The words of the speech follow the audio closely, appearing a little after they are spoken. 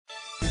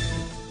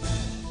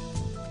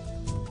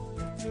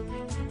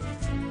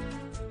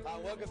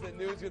Welcome to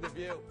News with a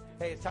View.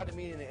 Hey, it's time to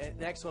meet an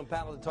excellent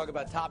panel to talk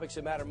about topics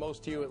that matter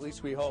most to you, at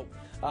least we hope.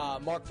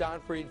 Mark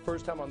Donfried,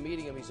 first time I'm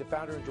meeting him. He's the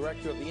founder and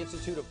director of the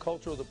Institute of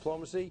Cultural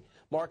Diplomacy.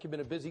 Mark, you've been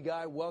a busy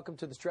guy. Welcome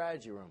to the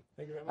Strategy Room.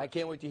 Thank you very much. I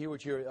can't wait to hear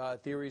what your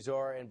theories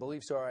are and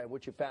beliefs are and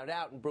what you found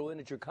out in Berlin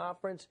at your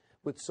conference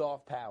with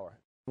soft power.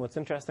 What's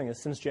interesting is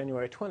since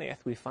January 20th,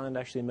 we find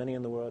actually many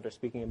in the world are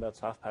speaking about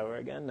soft power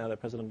again, now that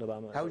President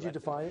Obama is How would you elected.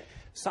 define it?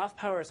 Soft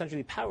power,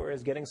 essentially, power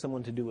is getting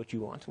someone to do what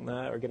you want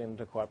or getting them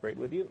to cooperate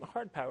with you.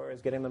 Hard power is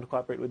getting them to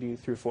cooperate with you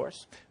through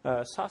force.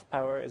 Soft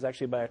power is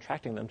actually by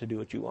attracting them to do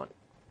what you want.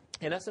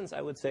 In essence, I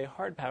would say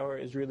hard power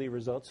is really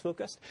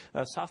results-focused.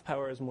 Soft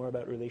power is more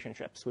about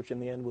relationships, which in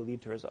the end will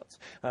lead to results.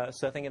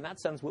 So I think in that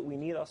sense, what we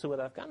need also with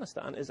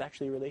Afghanistan is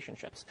actually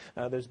relationships.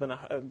 There's been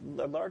a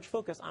large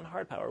focus on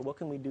hard power. What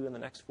can we do in the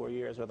next 4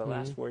 years or the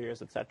last 4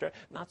 years, et cetera?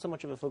 Not so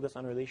much of a focus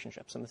on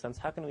relationships in the sense,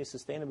 how can we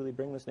sustainably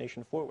bring this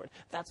nation forward?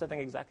 That's, I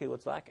think, exactly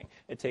what's lacking.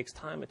 It takes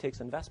time. It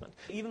takes investment.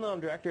 Even though I'm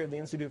director of the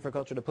Institute for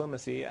Cultural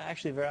Diplomacy, I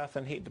actually very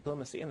often hate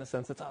diplomacy in the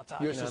sense it's all talk.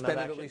 You're suspended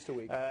at least a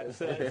week.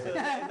 So in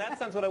that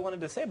sense, what I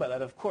wanted to say about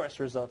that, of course,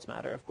 results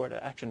matter, of course,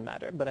 action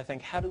matter, but I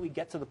think how do we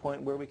get to the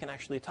point where we can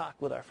actually talk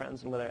with our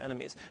friends and with our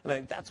enemies? And I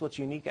think that's what's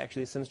unique,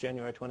 actually, since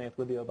January 20th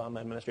with the Obama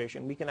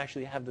administration. We can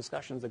actually have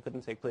discussions that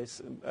couldn't take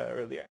place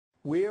earlier.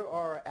 Where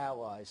are our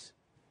allies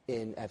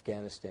in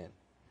Afghanistan?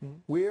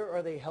 Where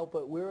are they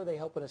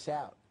helping us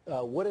out?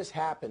 What has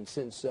happened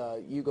since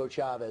Hugo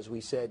Chavez,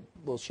 we said,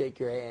 will shake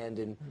your hand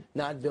and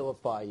not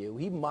vilify you?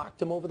 He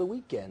mocked him over the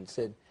weekend,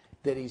 said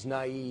that he's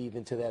naive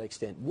and to that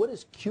extent. What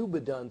has Cuba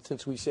done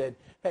since we said,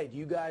 hey, do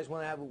you guys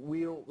want to have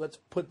let's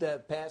put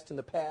that past in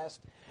the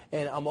past,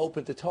 and I'm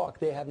open to talk?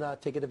 They have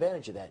not taken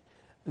advantage of that.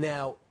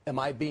 Now,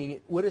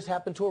 what has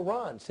happened to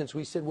Iran since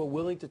we said we're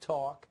willing to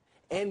talk,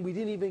 and we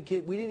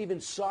didn't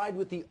even side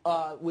with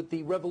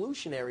the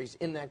revolutionaries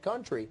in that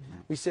country?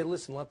 We said,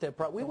 listen, let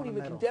that we wouldn't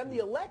even condemn the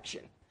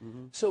election.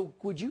 So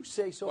would you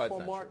say so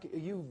far, Mark, are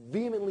you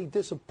vehemently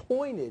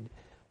disappointed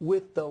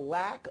with the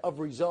lack of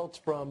results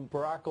from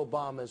Barack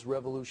Obama's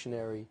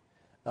revolutionary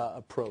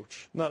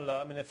approach? Not at all.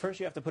 I mean, at first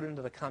you have to put it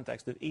into the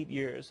context of 8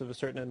 years of a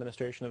certain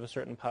administration, of a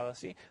certain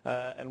policy,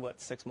 and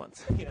 6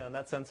 months? In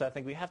that sense, I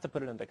think we have to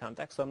put it into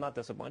context, so I'm not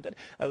disappointed.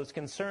 I was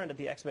concerned at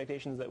the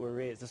expectations that were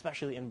raised,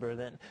 especially in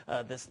Berlin,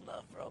 this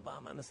love for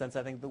Obama, in the sense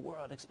I think the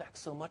world expects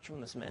so much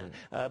from this man.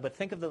 But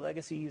think of the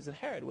legacy he's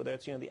inherited, whether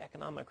it's, the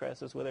economic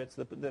crisis, whether it's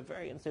the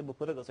very unstable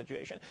political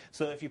situation.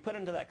 So if you put it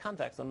into that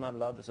context, I'm not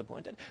at all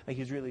disappointed.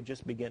 He's really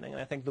just beginning.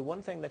 And I think the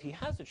one thing that he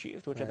has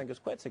achieved, which I think is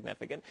quite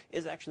significant,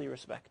 is actually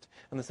respect.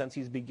 In the sense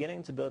he's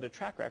beginning to build a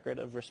track record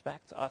of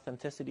respect,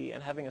 authenticity,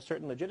 and having a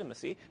certain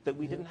legitimacy that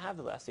we didn't have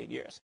the last 8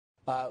 years.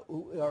 Our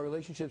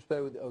relationships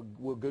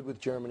were good with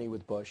Germany,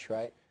 with Bush,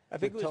 right? I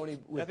think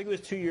it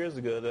was 2 years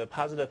ago. The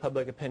positive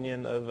public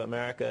opinion of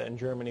America and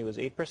Germany was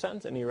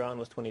 8%, and Iran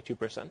was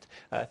 22%.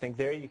 I think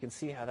there you can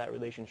see how that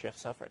relationship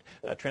suffered.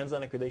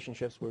 Transatlantic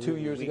relationships were really 2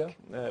 years weak.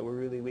 ago? Were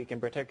really weak, in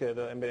particular.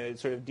 It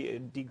sort of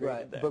degraded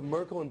right. there. But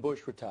Merkel and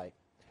Bush were tight.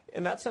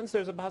 In that sense,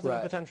 there's a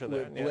positive potential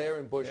there. Blair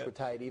and Bush were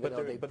tight, even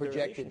though they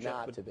projected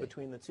not to be.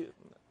 Between the two.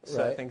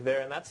 So I think there,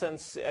 in that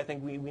sense, I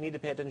think we need to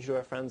pay attention to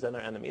our friends and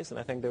our enemies, and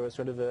I think there was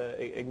sort of an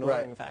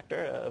ignoring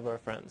factor of our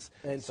friends.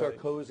 And so,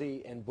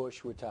 Sarkozy and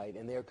Bush were tight,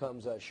 and there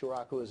comes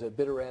Chirac, who is a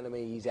bitter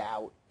enemy. He's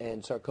out,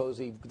 and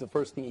Sarkozy, the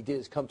first thing he did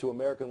is come to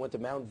America and went to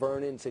Mount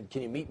Vernon, said,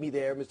 can you meet me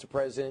there, Mr.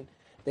 President?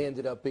 They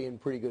ended up being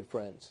pretty good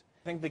friends.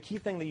 I think the key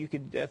thing that you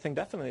could,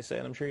 definitely say,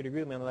 and I'm sure you'd agree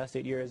with me on the last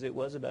 8 years, it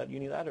was about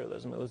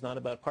unilateralism. It was not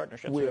about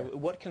partnerships.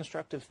 What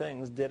constructive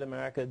things did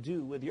America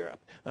do with Europe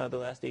the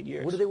last 8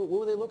 years? What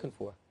were they looking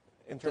for?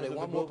 In terms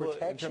of more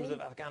protection? In terms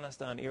of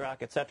Afghanistan,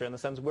 Iraq, et cetera, in the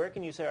sense, where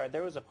can you say, all right,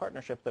 there was a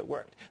partnership that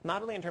worked,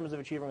 not only in terms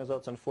of achieving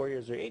results in 4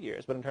 years or 8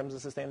 years, but in terms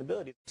of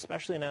sustainability.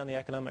 Especially now in the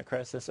economic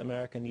crisis,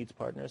 America needs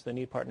partners. They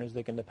need partners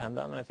they can depend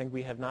on, and I think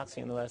we have not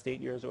seen in the last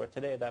 8 years or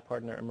today that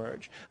partner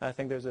emerge. I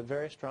think there's a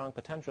very strong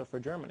potential for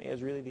Germany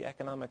as really the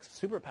economic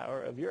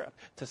superpower of Europe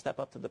to step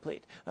up to the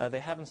plate.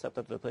 They haven't stepped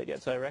up to the plate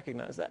yet, so I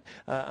recognize that.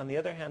 On the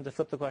other hand, to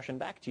flip the question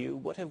back to you,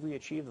 what have we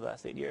achieved the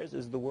last 8 years?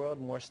 Is the world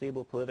more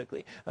stable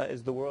politically?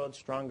 Is the world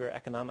stronger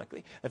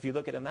economically? If you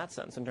look at it in that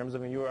sense, in terms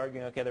of when you were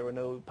arguing, okay, there were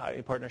no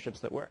partnerships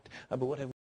that worked, but what have